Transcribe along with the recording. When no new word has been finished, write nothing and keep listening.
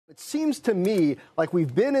It seems to me like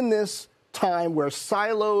we've been in this time where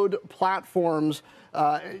siloed platforms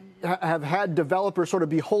have had developers sort of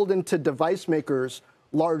beholden to device makers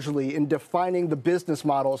largely in defining the business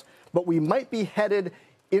models, but we might be headed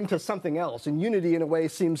into something else. And Unity, in a way,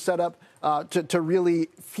 seems set up to really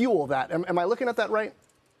fuel that. Am I looking at that right?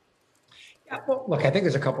 Yeah, well, look, I think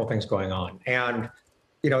there's a couple of things going on. And,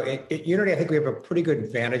 you know, at Unity, I think we have a pretty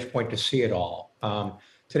good vantage point to see it all.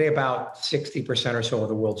 Today, about 60% or so of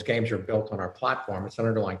the world's games are built on our platform. It's an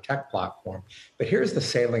underlying tech platform. But here's the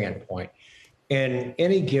salient point. In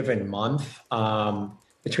any given month,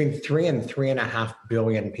 between 3 and 3.5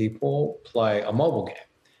 billion people play a mobile game.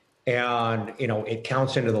 And, you know, it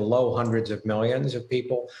counts into the low hundreds of millions of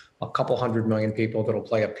people, a couple 100 million people that'll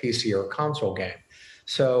play a PC or a console game.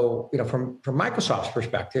 So, you know, from Microsoft's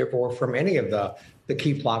perspective, or from any of the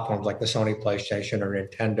key platforms like the Sony PlayStation or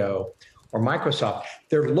Nintendo or Microsoft,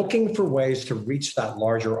 they're looking for ways to reach that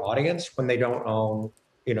larger audience when they don't own,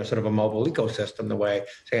 you know, sort of a mobile ecosystem the way,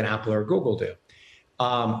 say, an Apple or Google do. You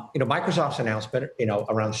know, Microsoft's announcement, you know,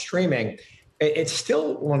 around streaming, it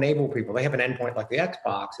still will enable people. They have an endpoint like the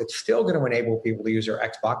Xbox. It's still going to enable people to use their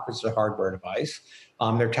Xbox, which is a hardware device.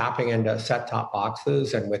 They're tapping into set-top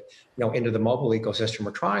boxes and with, you know, into the mobile ecosystem.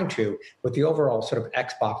 We're trying to with the overall sort of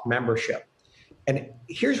Xbox membership. And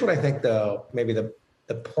here's what I think maybe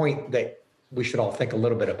the point that we should all think a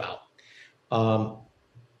little bit about.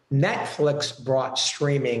 Netflix brought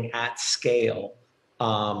streaming at scale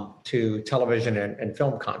to television and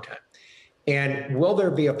film content. And will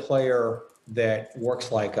there be a player that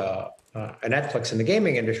works like a Netflix in the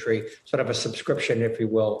gaming industry, sort of a subscription, if you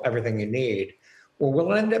will, everything you need? Or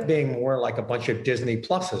will it end up being more like a bunch of Disney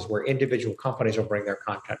Pluses where individual companies will bring their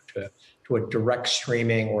content to a direct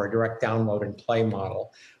streaming or a direct download and play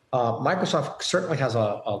model? Microsoft certainly has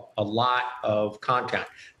a lot of content.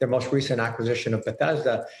 Their most recent acquisition of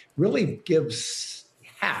Bethesda really gives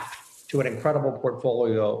heft to an incredible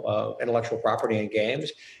portfolio of intellectual property and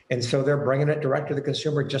games. And so they're bringing it direct to the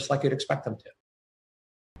consumer just like you'd expect them to.